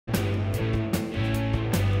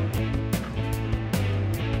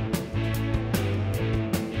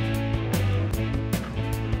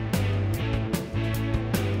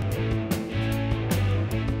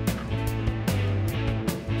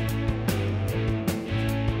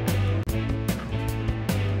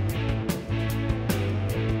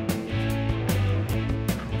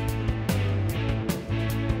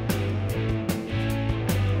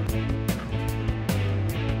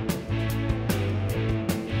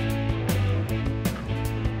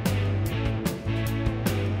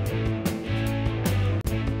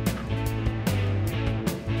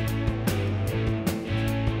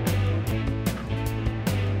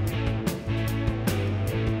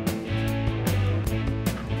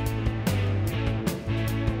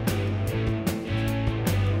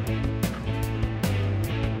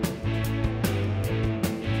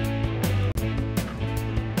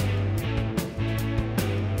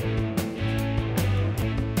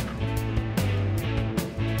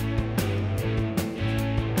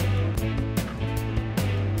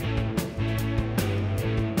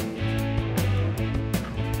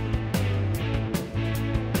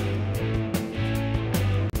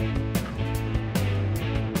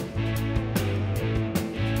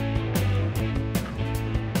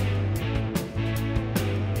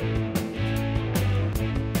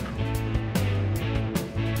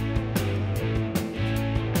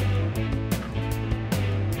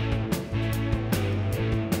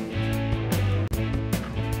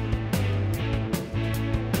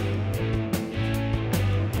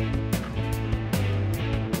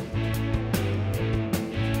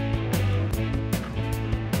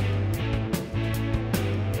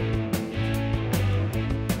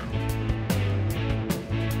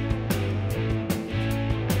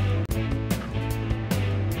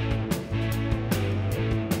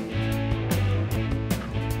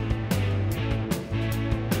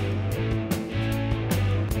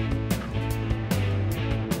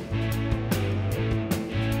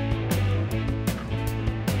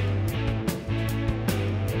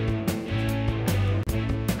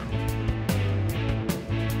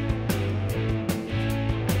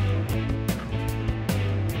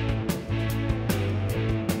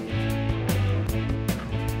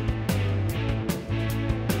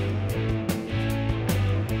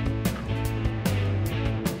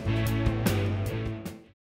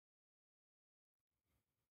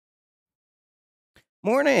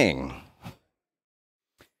Morning.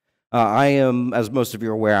 I am, as most of you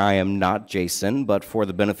are aware, I am not Jason, but for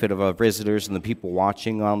the benefit of our visitors and the people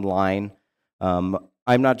watching online, I'm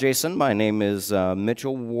not Jason. My name is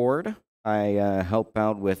Mitchell Ward. I help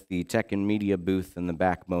out with the tech and media booth in the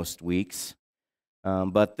back most weeks.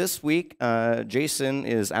 But this week, Jason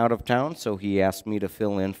is out of town, so he asked me to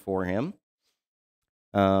fill in for him.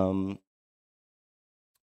 Um,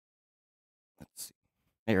 let's see.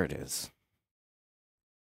 There it is.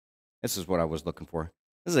 This is what I was looking for.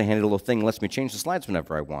 This is a handy little thing that lets me change the slides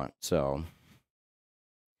whenever I want. So,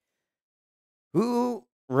 who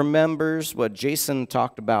remembers what Jason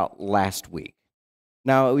talked about last week?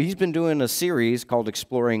 Now, he's been doing a series called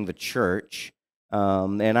Exploring the Church,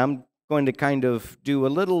 and I'm going to kind of do a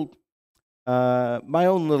little, my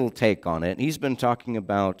own little take on it. He's been talking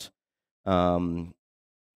about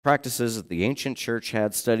practices that the ancient church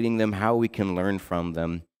had, studying them, how we can learn from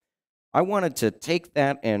them. I wanted to take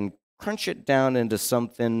that and crunch it down into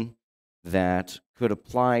something that could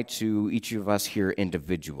apply to each of us here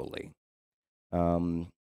individually.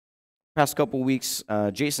 Past couple weeks,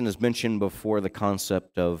 Jason has mentioned before the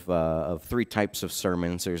concept of three types of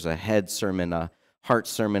sermons. There's a head sermon, a heart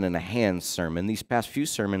sermon, and a hand sermon. These past few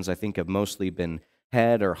sermons, I think, have mostly been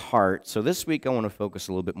head or heart. So this week, I want to focus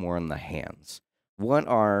a little bit more on the hands. What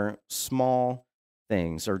are small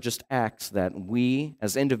things or just acts that we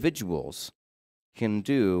as individuals can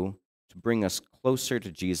do to bring us closer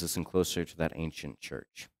to Jesus and closer to that ancient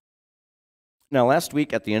church? Now, last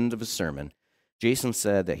week at the end of his sermon, Jason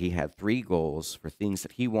said that he had three goals for things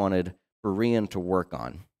that he wanted Berean to work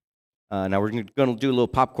on. Now, we're going to do a little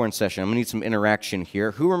popcorn session. I'm going to need some interaction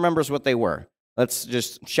here. Who remembers what they were? Let's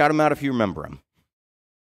just shout them out if you remember them.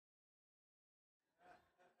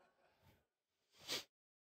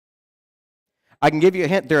 I can give you a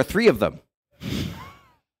hint. There are three of them.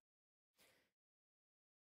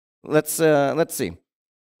 Let's see.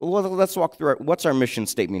 Well, let's walk through it. What's our mission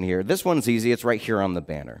statement here? This one's easy. It's right here on the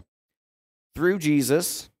banner. Through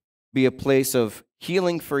Jesus, be a place of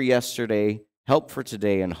healing for yesterday, help for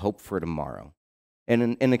today, and hope for tomorrow. And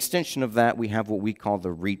in an extension of that, we have what we call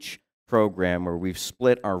the REACH program, where we've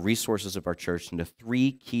split our resources of our church into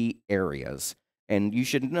three key areas. And you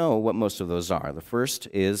should know what most of those are. The first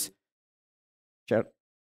is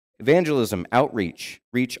evangelism, outreach,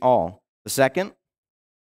 reach all. The second,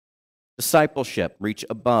 discipleship, reach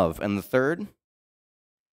above. And the third,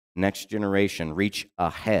 next generation, reach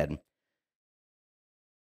ahead.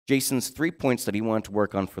 Jason's 3 points that he wanted to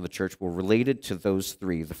work on for the church were related to those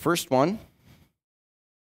three. The first one,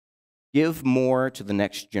 give more to the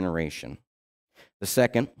next generation. The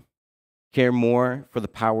second, care more for the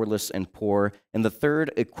powerless and poor. And the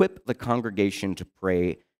third, equip the congregation to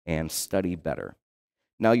pray and study better.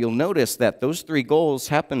 Now, you'll notice that those three goals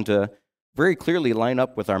happen to very clearly line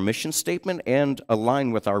up with our mission statement and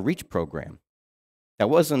align with our REACH program. That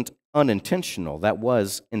wasn't unintentional, that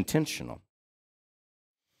was intentional.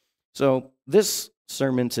 So this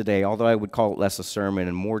sermon today, although I would call it less a sermon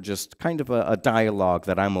and more just kind of a dialogue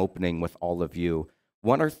that I'm opening with all of you,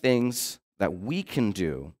 what are things that we can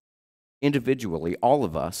do individually, all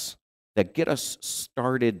of us, that get us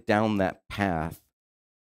started down that path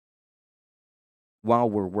while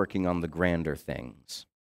we're working on the grander things?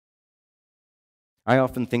 I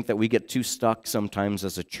often think that we get too stuck sometimes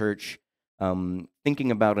as a church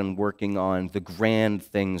thinking about and working on the grand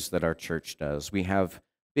things that our church does. We have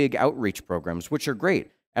big outreach programs, which are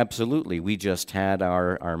great. Absolutely. We just had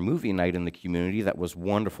our movie night in the community. That was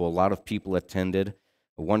wonderful. A lot of people attended.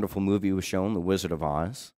 A wonderful movie was shown, The Wizard of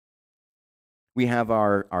Oz. We have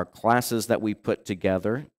our classes that we put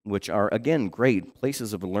together, which are, again, great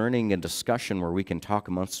places of learning and discussion where we can talk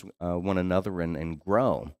amongst one another and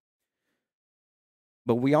grow.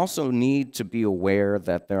 But we also need to be aware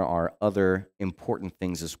that there are other important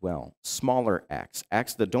things as well. Smaller acts,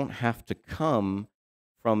 acts that don't have to come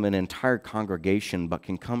from an entire congregation, but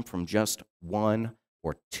can come from just one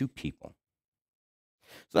or two people.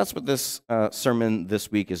 So that's what this sermon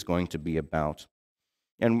this week is going to be about.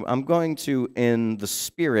 And I'm going to, in the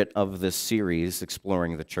spirit of this series,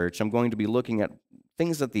 Exploring the Church, I'm going to be looking at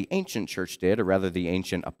things that the ancient church did, or rather the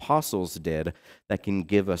ancient apostles did, that can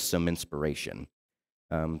give us some inspiration.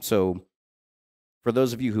 So for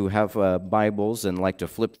those of you who have Bibles and like to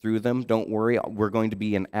flip through them, don't worry. We're going to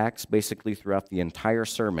be in Acts basically throughout the entire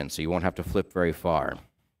sermon, so you won't have to flip very far.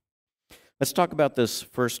 Let's talk about this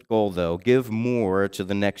first goal, though. Give more to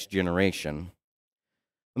the next generation.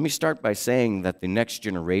 Let me start by saying that the next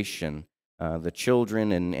generation, the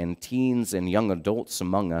children and teens and young adults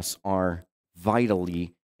among us, are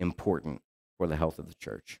vitally important for the health of the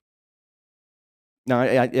church. Now,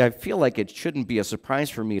 I feel like it shouldn't be a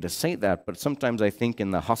surprise for me to say that, but sometimes I think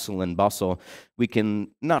in the hustle and bustle, we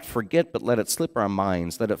can not forget, but let it slip our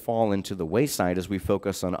minds, let it fall into the wayside as we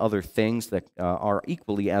focus on other things that are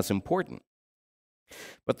equally as important.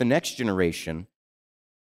 But the next generation,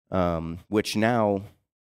 which now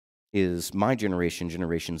is my generation,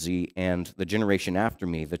 Generation Z, and the generation after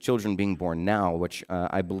me, the children being born now, which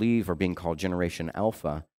I believe are being called Generation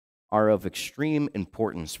Alpha, are of extreme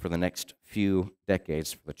importance for the next few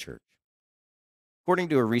decades for the church. According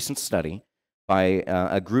to a recent study by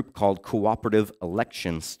a group called Cooperative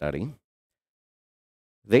Election Study,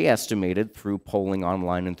 they estimated through polling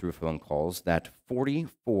online and through phone calls that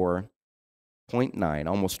 44.9,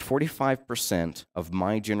 almost 45% of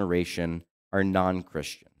my generation are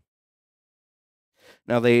non-Christian.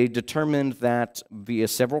 Now, they determined that via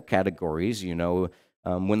several categories.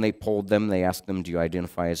 When they polled them, they asked them, do you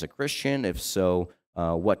identify as a Christian? If so,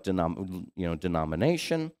 what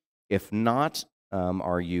denomination? If not,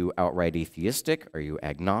 are you outright atheistic? Are you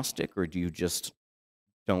agnostic? Or do you just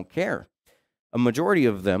don't care? A majority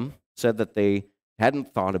of them said that they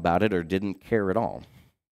hadn't thought about it or didn't care at all.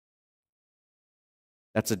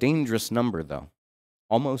 That's a dangerous number, though.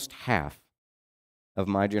 Almost half of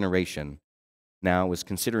my generation now is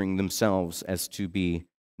considering themselves as to be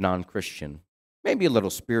non-Christian. Maybe a little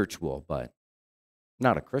spiritual, but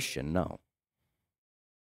not a Christian, no.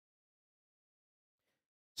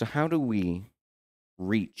 So how do we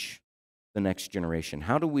reach the next generation?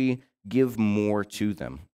 How do we give more to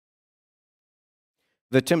them?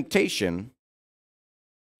 The temptation,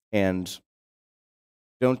 and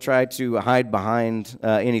don't try to hide behind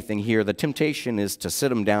anything here, the temptation is to sit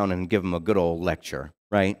them down and give them a good old lecture,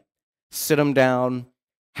 right? Sit them down,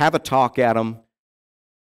 have a talk at them,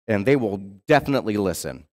 and they will definitely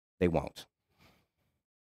listen. They won't.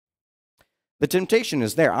 The temptation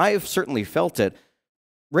is there. I have certainly felt it.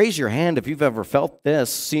 Raise your hand if you've ever felt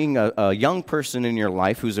this, seeing a young person in your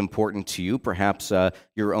life who's important to you, perhaps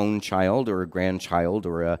your own child or a grandchild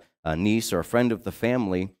or a niece or a friend of the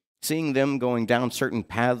family, seeing them going down certain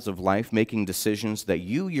paths of life, making decisions that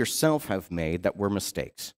you yourself have made that were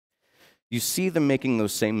mistakes. You see them making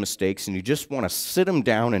those same mistakes, and you just want to sit them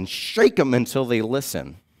down and shake them until they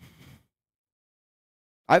listen.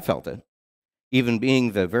 I felt it. Even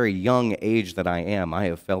being the very young age that I am, I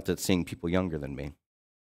have felt it seeing people younger than me.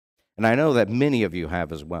 And I know that many of you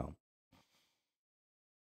have as well.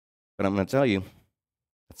 But I'm going to tell you,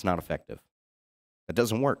 it's not effective. It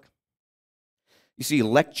doesn't work. You see,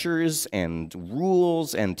 lectures and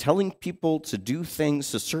rules and telling people to do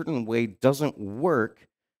things a certain way doesn't work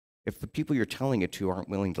if the people you're telling it to aren't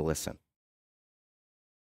willing to listen.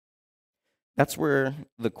 That's where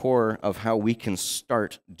the core of how we can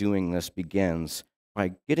start doing this begins,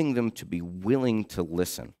 by getting them to be willing to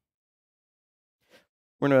listen.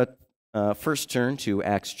 We're going to first turn to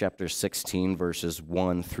Acts chapter 16, verses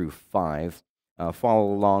 1 through 5.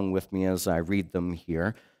 Follow along with me as I read them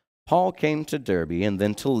here. Paul came to Derbe and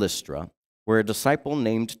then to Lystra, where a disciple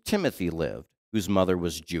named Timothy lived, whose mother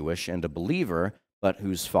was Jewish and a believer, but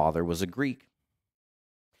whose father was a Greek.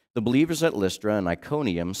 The believers at Lystra and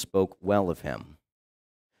Iconium spoke well of him.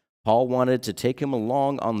 Paul wanted to take him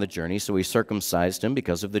along on the journey, so he circumcised him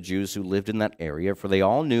because of the Jews who lived in that area, for they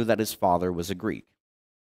all knew that his father was a Greek.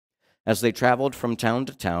 As they traveled from town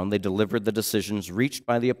to town, they delivered the decisions reached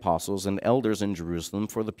by the apostles and elders in Jerusalem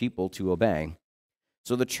for the people to obey.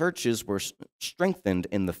 So the churches were strengthened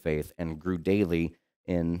in the faith and grew daily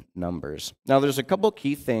in numbers. Now, there's a couple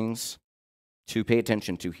key things to pay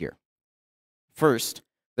attention to here. First,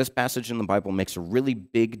 this passage in the Bible makes a really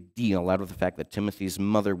big deal out of the fact that Timothy's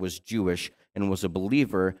mother was Jewish and was a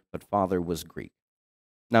believer, but father was Greek.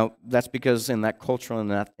 Now, that's because in that culture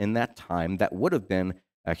and in that time, that would have been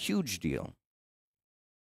a huge deal.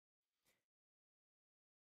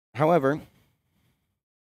 However,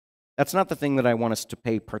 that's not the thing that I want us to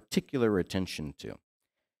pay particular attention to.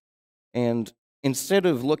 And instead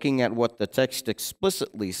of looking at what the text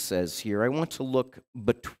explicitly says here, I want to look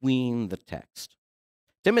between the text.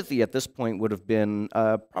 Timothy at this point would have been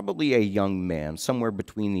probably a young man, somewhere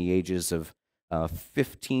between the ages of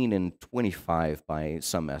 15 and 25 by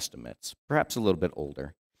some estimates, perhaps a little bit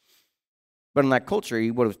older. But in that culture,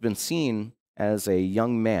 he would have been seen as a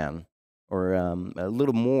young man, or a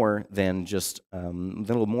little more than just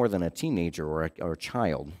a teenager or a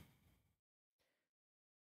child.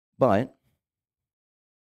 But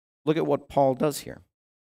look at what Paul does here.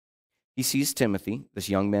 He sees Timothy, this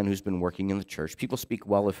young man who's been working in the church. People speak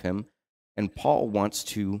well of him, and Paul wants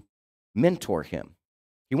to mentor him.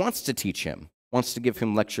 He wants to teach him, wants to give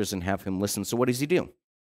him lectures and have him listen. So what does he do?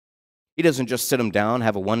 He doesn't just sit them down,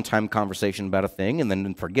 have a one-time conversation about a thing, and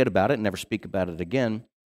then forget about it and never speak about it again.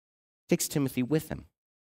 He takes Timothy with him.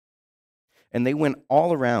 And they went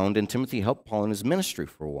all around, and Timothy helped Paul in his ministry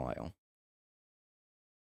for a while.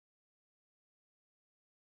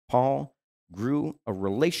 Paul grew a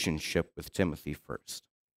relationship with Timothy first,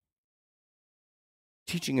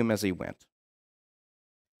 teaching him as he went.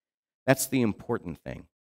 That's the important thing.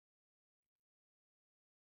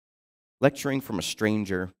 Lecturing from a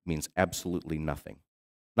stranger means absolutely nothing.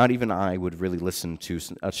 Not even I would really listen to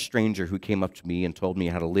a stranger who came up to me and told me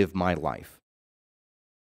how to live my life.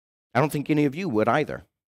 I don't think any of you would either.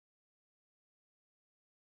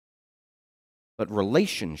 But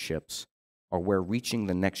relationships are where reaching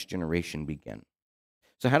the next generation begin.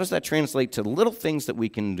 So how does that translate to little things that we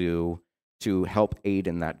can do to help aid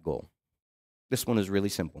in that goal? This one is really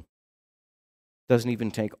simple. Doesn't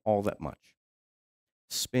even take all that much.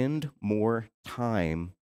 Spend more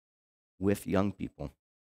time with young people,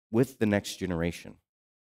 with the next generation.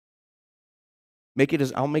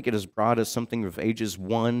 I'll make it as broad as something of ages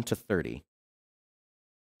 1 to 30.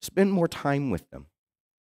 Spend more time with them.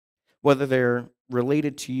 Whether they're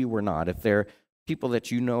related to you or not, if they're people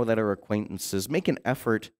that you know that are acquaintances, make an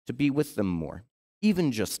effort to be with them more.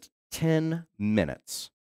 Even just 10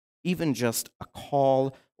 minutes. Even just a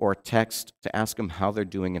call or a text to ask them how they're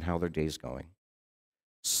doing and how their day's going.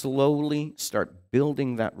 Slowly start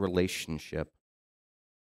building that relationship.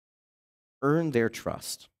 Earn their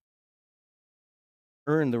trust.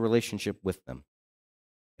 Earn the relationship with them.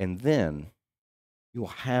 And then you will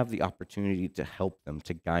have the opportunity to help them,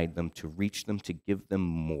 to guide them, to reach them, to give them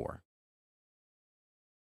more.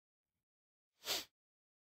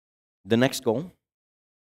 The next goal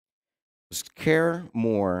is care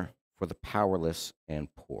more for the powerless and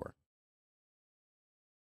poor.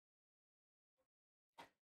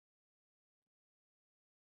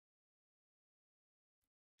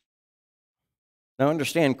 Now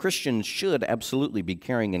understand, Christians should absolutely be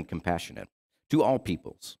caring and compassionate to all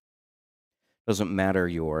peoples. Doesn't matter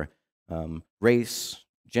your race,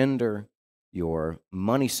 gender, your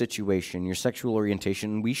money situation, your sexual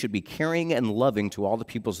orientation. We should be caring and loving to all the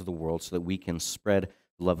peoples of the world so that we can spread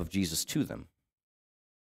the love of Jesus to them.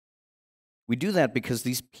 We do that because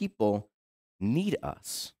these people need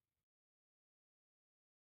us.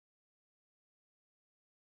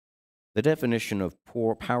 The definition of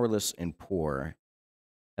poor, powerless and poor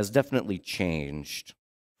has definitely changed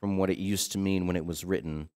from what it used to mean when it was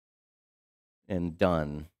written and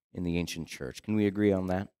done in the ancient church. Can we agree on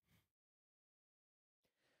that?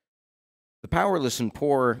 The powerless and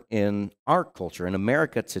poor in our culture, in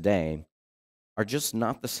America today, are just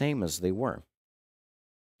not the same as they were.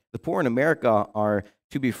 The poor in America are,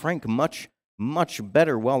 to be frank, much, much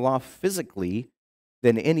better well off physically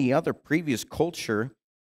than any other previous culture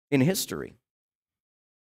in history.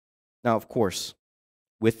 Now, of course,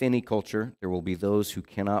 with any culture, there will be those who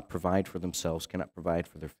cannot provide for themselves, cannot provide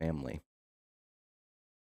for their family.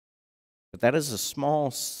 But that is a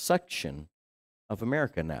small section of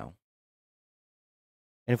America now.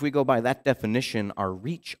 And if we go by that definition, our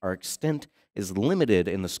reach, our extent is limited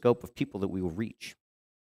in the scope of people that we will reach.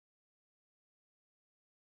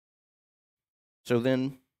 So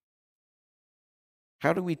then,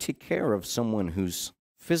 how do we take care of someone whose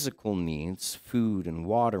physical needs, food and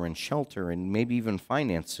water and shelter and maybe even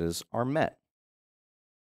finances, are met?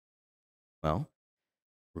 Well,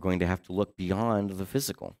 we're going to have to look beyond the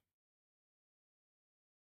physical.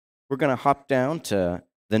 We're going to hop down to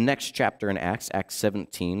the next chapter in Acts, Acts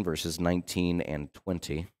 17, verses 19 and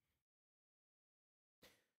 20.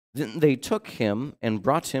 Then they took him and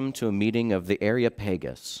brought him to a meeting of the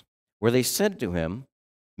Areopagus, where they said to him,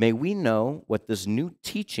 "May we know what this new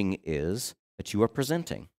teaching is that you are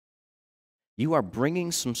presenting? You are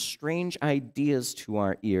bringing some strange ideas to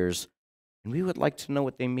our ears, and we would like to know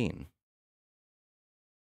what they mean."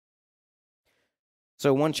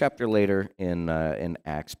 So one chapter later in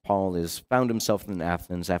Acts, Paul is found himself in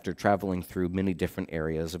Athens after traveling through many different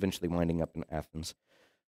areas, eventually winding up in Athens.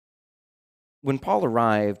 When Paul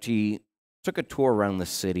arrived, he took a tour around the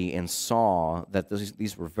city and saw that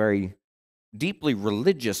these were very deeply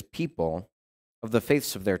religious people of the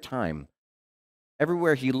faiths of their time.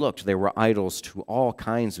 Everywhere he looked, there were idols to all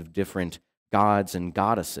kinds of different gods and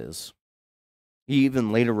goddesses. He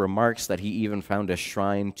even later remarks that he even found a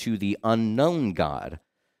shrine to the unknown God.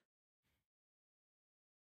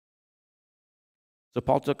 So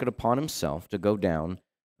Paul took it upon himself to go down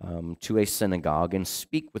to a synagogue and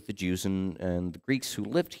speak with the Jews and the Greeks who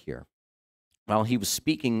lived here. While he was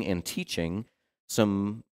speaking and teaching,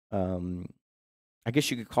 some, I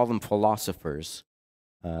guess you could call them philosophers,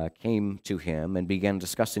 came to him and began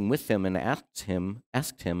discussing with him and asked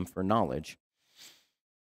him for knowledge.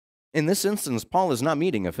 In this instance, Paul is not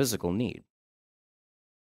meeting a physical need.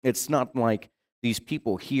 It's not like these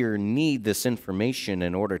people here need this information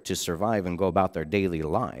in order to survive and go about their daily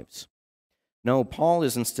lives. No, Paul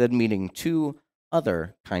is instead meeting two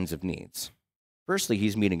other kinds of needs. Firstly,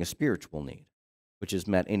 he's meeting a spiritual need, which is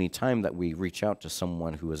met any time that we reach out to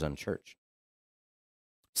someone who is unchurched.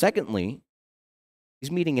 Secondly,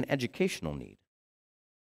 he's meeting an educational need.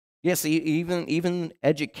 Yes, even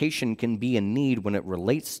education can be a need when it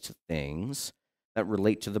relates to things that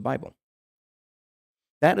relate to the Bible.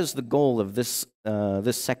 That is the goal of this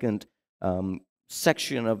second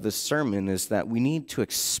section of this sermon, is that we need to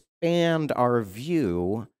expand our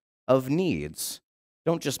view of needs.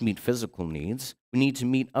 Don't just meet physical needs. We need to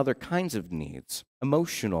meet other kinds of needs: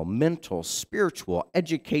 emotional, mental, spiritual,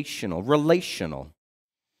 educational, relational.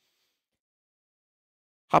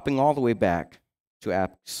 Hopping all the way back to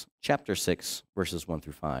Acts chapter 6, verses 1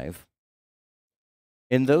 through 5.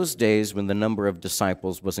 In those days, when the number of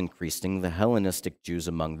disciples was increasing, the Hellenistic Jews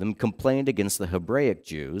among them complained against the Hebraic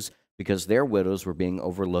Jews because their widows were being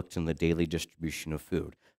overlooked in the daily distribution of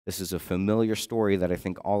food. This is a familiar story that I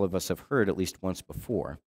think all of us have heard at least once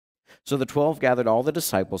before. So the 12 gathered all the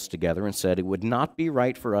disciples together and said, "It would not be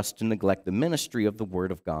right for us to neglect the ministry of the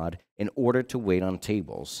word of God in order to wait on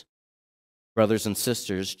tables. Brothers and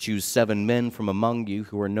sisters, choose 7 men from among you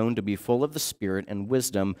who are known to be full of the Spirit and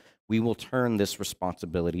wisdom. We will turn this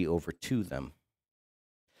responsibility over to them,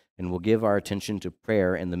 and will give our attention to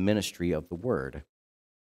prayer and the ministry of the word."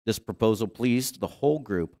 This proposal pleased the whole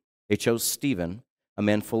group. They chose Stephen, a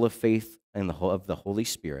man full of faith and of the Holy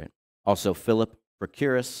Spirit, also Philip,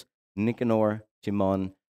 Prochorus, Nicanor,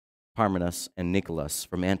 Timon, Parmenas, and Nicholas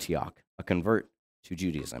from Antioch, a convert to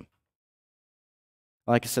Judaism.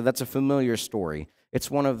 Like I said, that's a familiar story. It's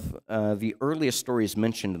one of the earliest stories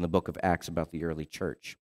mentioned in the book of Acts about the early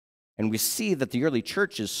church. And we see that the early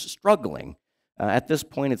church is struggling. At this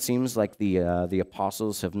point, it seems like the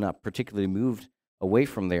apostles have not particularly moved away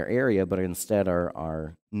from their area, but instead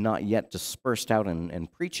are not yet dispersed out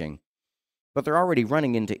and preaching. But they're already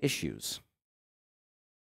running into issues.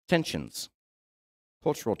 Tensions,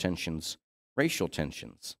 cultural tensions, racial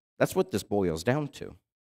tensions. That's what this boils down to.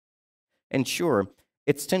 And sure,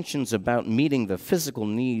 it's tensions about meeting the physical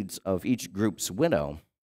needs of each group's widow,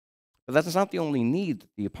 but that's not the only need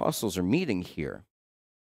that the apostles are meeting here.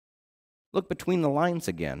 Look between the lines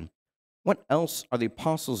again. What else are the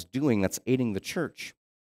apostles doing that's aiding the church?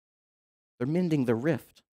 They're mending the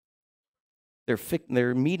rift.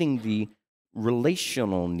 They're meeting the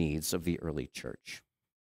relational needs of the early church,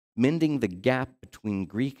 mending the gap between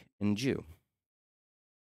Greek and Jew.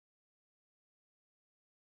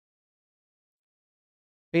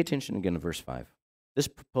 Pay attention again to verse 5. This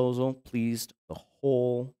proposal pleased the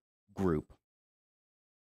whole group.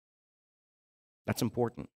 That's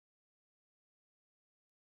important.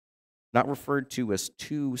 Not referred to as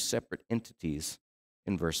two separate entities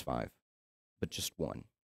in verse 5, but just one.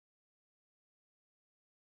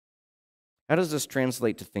 How does this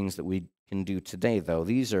translate to things that we can do today, though?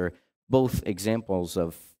 These are both examples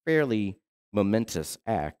of fairly momentous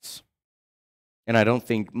acts. And I don't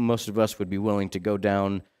think most of us would be willing to go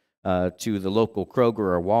down to the local Kroger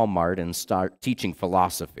or Walmart and start teaching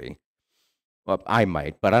philosophy. Well, I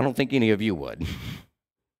might, but I don't think any of you would.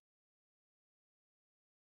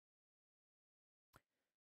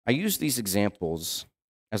 I use these examples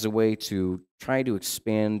as a way to try to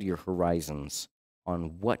expand your horizons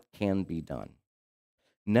on what can be done.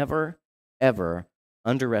 Never, ever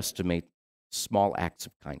underestimate small acts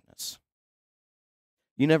of kindness.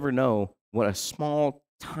 You never know what a small,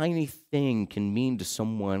 tiny thing can mean to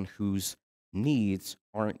someone whose needs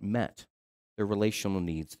aren't met. Their relational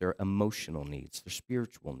needs, their emotional needs, their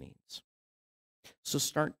spiritual needs. So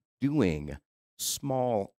start doing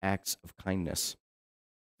small acts of kindness.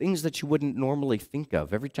 Things that you wouldn't normally think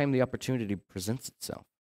of every time the opportunity presents itself.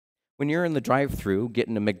 When you're in the drive-thru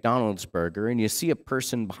getting a McDonald's burger and you see a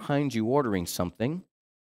person behind you ordering something,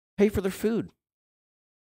 pay for their food.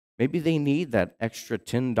 Maybe they need that extra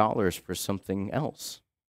 $10 for something else.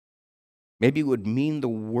 Maybe it would mean the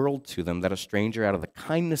world to them that a stranger, out of the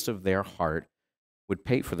kindness of their heart, would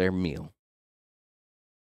pay for their meal.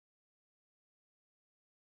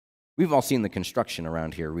 We've all seen the construction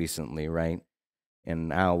around here recently, right?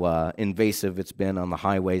 And how invasive it's been on the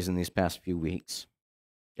highways in these past few weeks.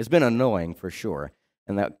 It's been annoying for sure,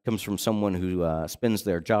 and that comes from someone who spends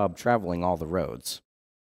their job traveling all the roads.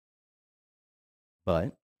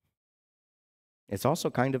 But it's also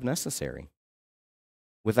kind of necessary.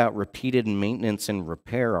 Without repeated maintenance and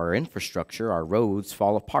repair, our infrastructure, our roads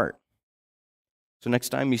fall apart. So next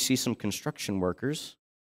time you see some construction workers,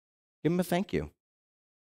 give them a thank you.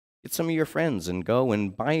 Get some of your friends and go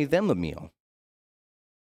and buy them a meal.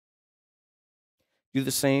 Do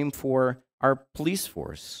the same for our police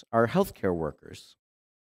force, our healthcare workers,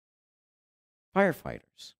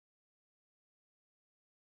 firefighters.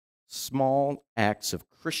 Small acts of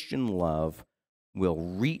Christian love will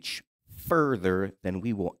reach further than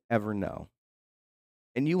we will ever know.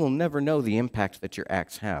 And you will never know the impact that your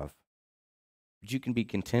acts have, but you can be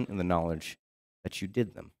content in the knowledge that you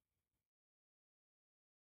did them.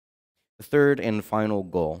 The third and final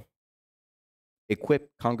goal: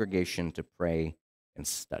 equip congregation to pray and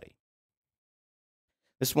study.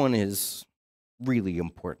 This one is really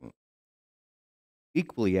important.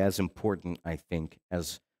 Equally as important, I think,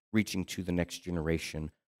 as reaching to the next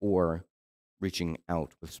generation or reaching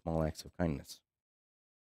out with small acts of kindness.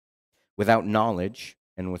 Without knowledge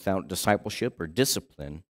and without discipleship or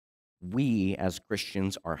discipline, we as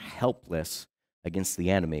Christians are helpless against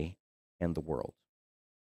the enemy and the world.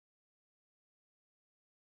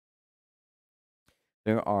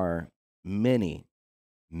 There are many,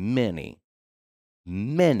 many,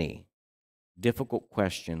 many difficult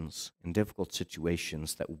questions and difficult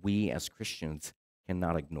situations that we as Christians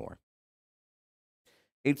cannot ignore.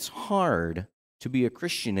 It's hard to be a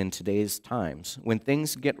Christian in today's times. When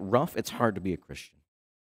things get rough, it's hard to be a Christian.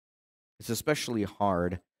 It's especially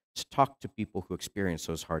hard to talk to people who experience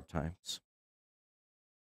those hard times.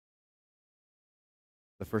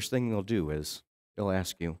 The first thing they'll do is they'll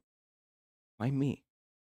ask you, why me?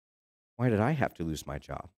 Why did I have to lose my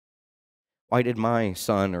job? Why did my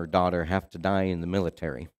son or daughter have to die in the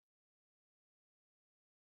military?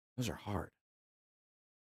 Those are hard.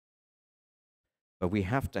 But we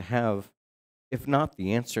have to have, if not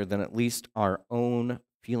the answer, then at least our own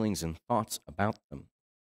feelings and thoughts about them.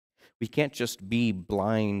 We can't just be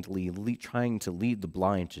blindly trying to lead the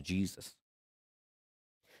blind to Jesus.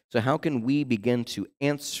 So how can we begin to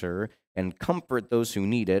answer and comfort those who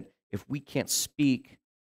need it if we can't speak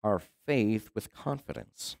our faith with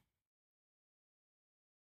confidence?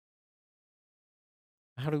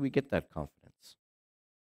 How do we get that confidence?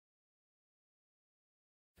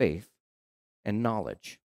 Faith and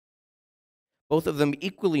knowledge. Both of them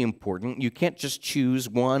equally important. You can't just choose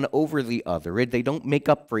one over the other. They don't make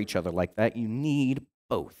up for each other like that. You need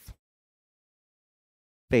both.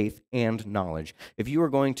 Faith and knowledge. If you are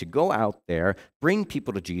going to go out there, bring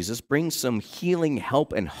people to Jesus, bring some healing,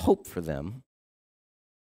 help, and hope for them,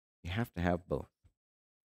 you have to have both.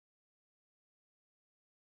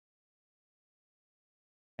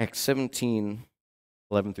 Acts 17,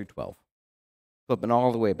 11 through 12. Flipping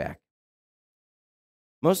all the way back.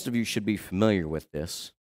 Most of you should be familiar with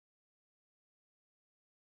this.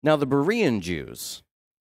 Now, the Berean Jews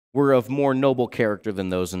were of more noble character than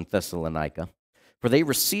those in Thessalonica, for they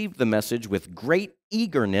received the message with great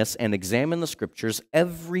eagerness and examined the Scriptures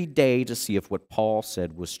every day to see if what Paul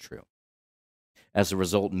said was true. As a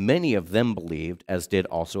result, many of them believed, as did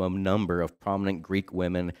also a number of prominent Greek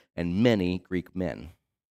women and many Greek men.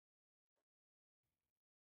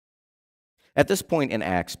 At this point in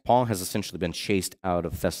Acts, Paul has essentially been chased out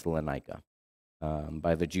of Thessalonica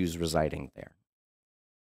by the Jews residing there.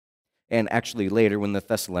 And actually later, when the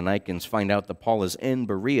Thessalonians find out that Paul is in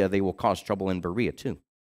Berea, they will cause trouble in Berea too.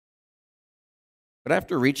 But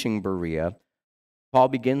after reaching Berea, Paul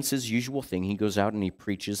begins his usual thing. He goes out and he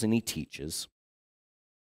preaches and he teaches.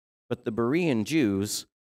 But the Berean Jews,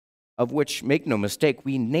 of which, make no mistake,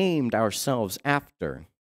 we named ourselves after,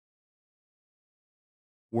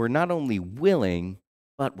 were not only willing,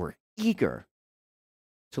 but were eager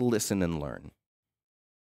to listen and learn.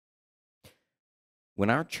 When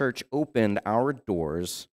our church opened our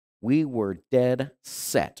doors, we were dead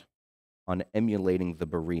set on emulating the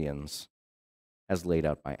Bereans as laid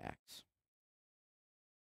out by Acts.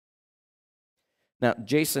 Now,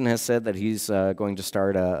 Jason has said that he's going to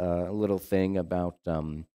start a little thing about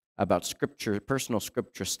scripture, personal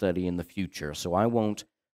scripture study in the future, so I won't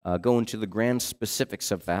go into the grand specifics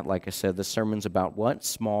of that. Like I said, the sermon's about what?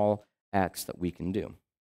 Small acts that we can do.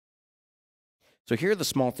 So here are the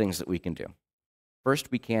small things that we can do.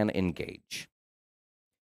 First, we can engage.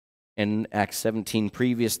 In Acts 17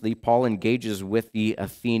 previously, Paul engages with the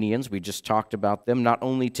Athenians. We just talked about them, not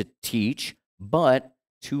only to teach, but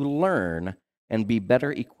to learn and be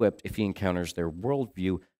better equipped if he encounters their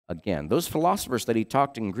worldview again. Those philosophers that he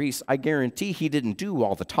talked in Greece, I guarantee he didn't do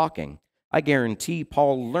all the talking. I guarantee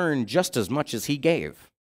Paul learned just as much as he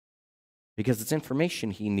gave because it's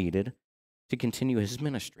information he needed to continue his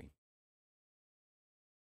ministry.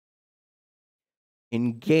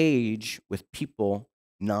 engage with people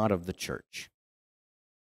not of the church.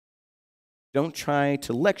 Don't try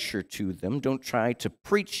to lecture to them. Don't try to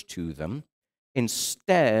preach to them.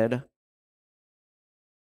 Instead,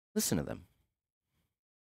 listen to them.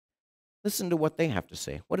 Listen to what they have to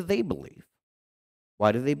say. What do they believe?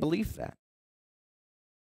 Why do they believe that?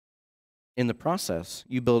 In the process,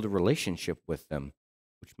 you build a relationship with them,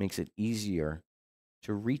 which makes it easier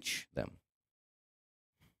to reach them.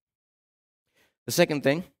 The second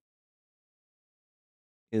thing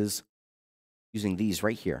is using these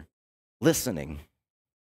right here. Listening.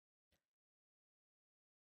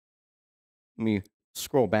 Let me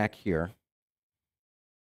scroll back here.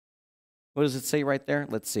 What does it say right there?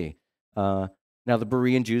 Let's see. Now the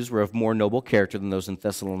Berean Jews were of more noble character than those in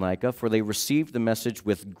Thessalonica, for they received the message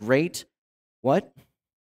with great, what?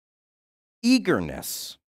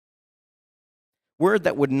 Eagerness. Word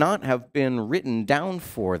that would not have been written down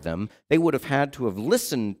for them. They would have had to have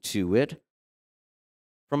listened to it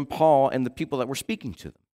from Paul and the people that were speaking to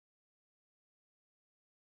them.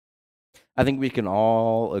 I think we can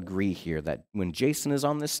all agree here that when Jason is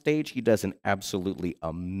on this stage, he does an absolutely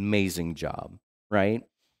amazing job, right?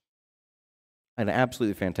 An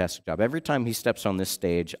absolutely fantastic job. Every time he steps on this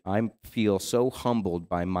stage, I feel so humbled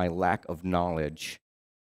by my lack of knowledge.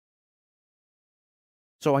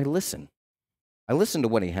 So I listen. I listen to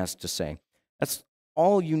what he has to say. That's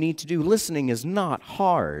all you need to do. Listening is not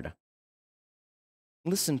hard.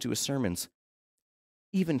 Listen to his sermons.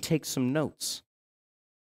 Even take some notes.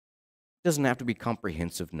 It doesn't have to be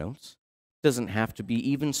comprehensive notes. It doesn't have to be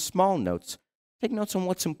even small notes. Take notes on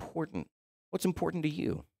what's important to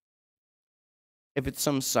you. If it's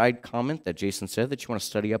some side comment that Jason said that you want to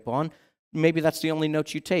study up on, maybe that's the only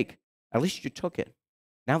note you take. At least you took it.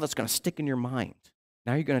 Now that's going to stick in your mind.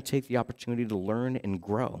 Now you're going to take the opportunity to learn and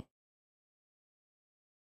grow.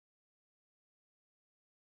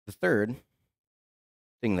 The third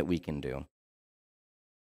thing that we can do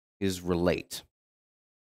is relate.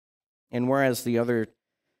 And whereas the other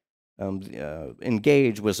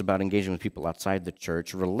engage was about engaging with people outside the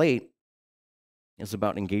church, relate is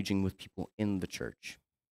about engaging with people in the church.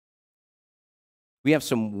 We have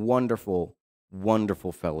some wonderful,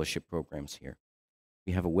 wonderful fellowship programs here.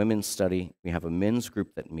 We have a women's study. We have a men's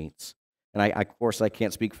group that meets. And of course, I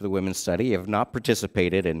can't speak for the women's study. I have not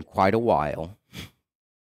participated in quite a while.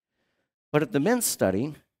 But at the men's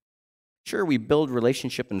study, sure, we build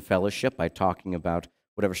relationship and fellowship by talking about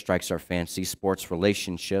whatever strikes our fancy, sports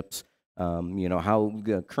relationships, how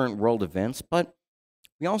current world events. But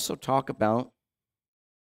we also talk about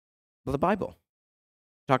the Bible.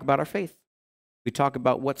 We talk about our faith. We talk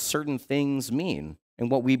about what certain things mean and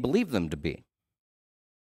what we believe them to be.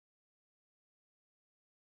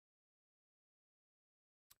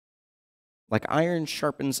 Like iron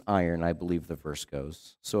sharpens iron, I believe the verse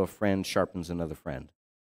goes, so a friend sharpens another friend.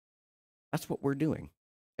 That's what we're doing.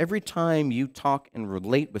 Every time you talk and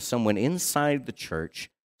relate with someone inside the church,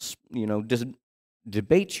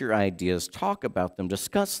 debate your ideas, talk about them,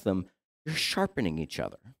 discuss them, you're sharpening each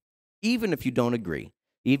other. Even if you don't agree,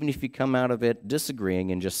 even if you come out of it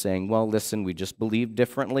disagreeing and just saying, well, listen, we just believe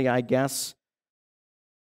differently, I guess,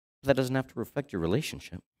 that doesn't have to affect your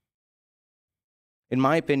relationship. In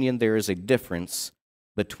my opinion, there is a difference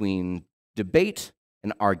between debate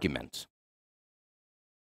and argument.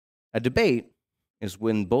 A debate is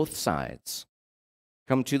when both sides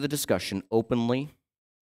come to the discussion openly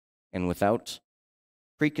and without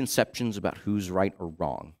preconceptions about who's right or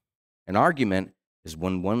wrong. An argument is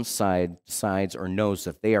when one side decides or knows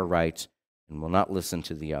that they are right and will not listen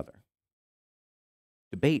to the other.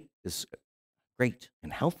 Debate is great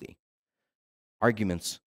and healthy.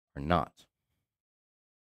 Arguments are not.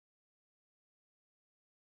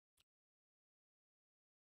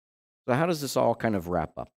 So how does this all kind of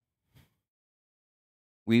wrap up?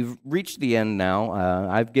 We've reached the end now.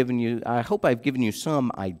 I hope I've given you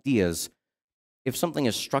some ideas. If something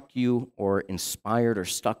has struck you or inspired or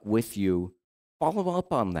stuck with you, follow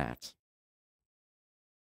up on that.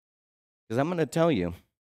 Because I'm going to tell you,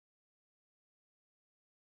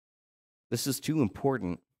 this is too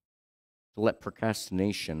important to let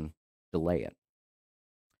procrastination delay it.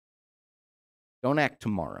 Don't act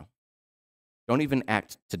tomorrow. Don't even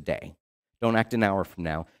act today. Don't act an hour from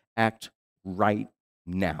now. Act right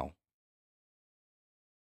now.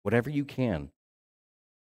 Whatever you can.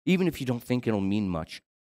 Even if you don't think it'll mean much,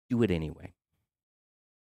 do it anyway.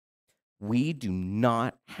 We do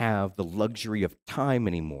not have the luxury of time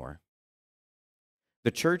anymore.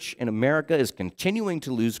 The church in America is continuing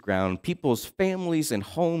to lose ground. People's families and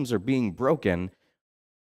homes are being broken.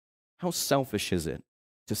 How selfish is it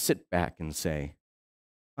to sit back and say,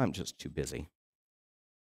 I'm just too busy.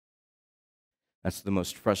 That's the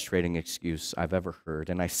most frustrating excuse I've ever heard,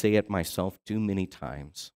 and I say it myself too many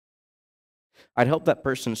times. I'd help that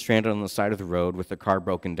person stranded on the side of the road with their car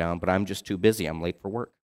broken down, but I'm just too busy. I'm late for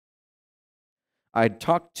work. I'd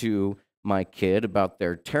talk to my kid about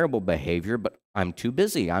their terrible behavior, but I'm too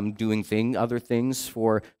busy. I'm doing other things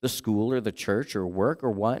for the school or the church or work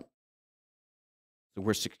or what. The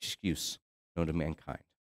worst excuse known to mankind.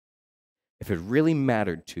 If it really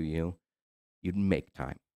mattered to you, you'd make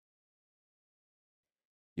time.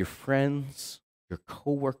 Your friends, your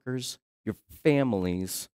coworkers, your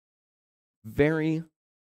families, very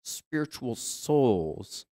spiritual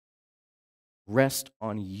souls rest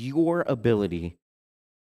on your ability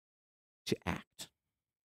to act.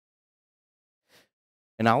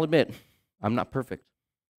 And I'll admit, I'm not perfect.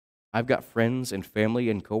 I've got friends and family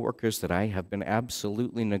and coworkers that I have been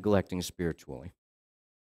absolutely neglecting spiritually.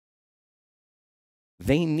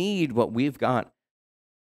 They need what we've got,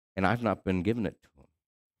 and I've not been giving it to them.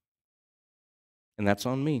 And that's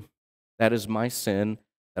on me. That is my sin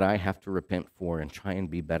that I have to repent for and try and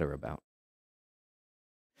be better about.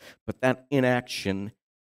 But that inaction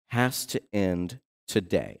has to end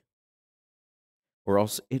today, or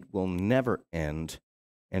else it will never end,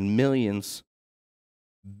 and millions,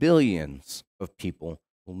 billions of people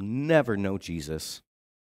will never know Jesus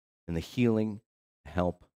and the healing, the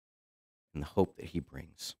help, and the hope that he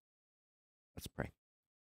brings. Let's pray.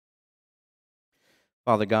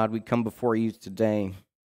 Father God, we come before you today.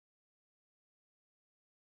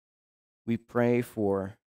 We pray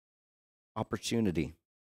for opportunity.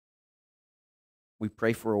 We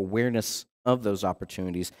pray for awareness of those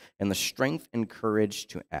opportunities and the strength and courage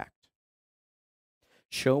to act.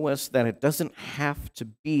 Show us that it doesn't have to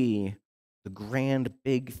be the grand,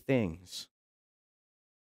 big things.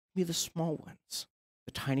 Be the small ones,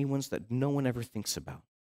 the tiny ones that no one ever thinks about.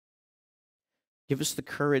 Give us the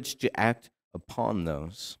courage to act upon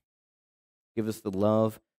those. Give us the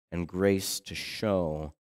love and grace to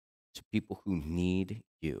show to people who need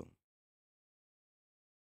you.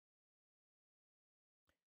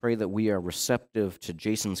 Pray that we are receptive to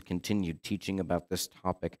Jason's continued teaching about this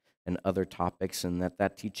topic and other topics, and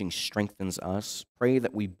that teaching strengthens us. Pray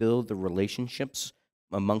that we build the relationships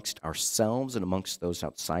amongst ourselves and amongst those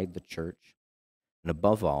outside the church. And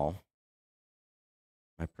above all,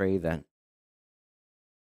 I pray that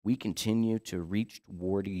we continue to reach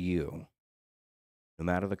toward you, no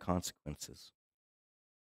matter the consequences.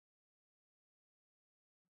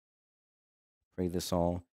 Pray this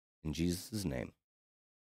all in Jesus' name.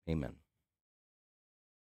 Amen.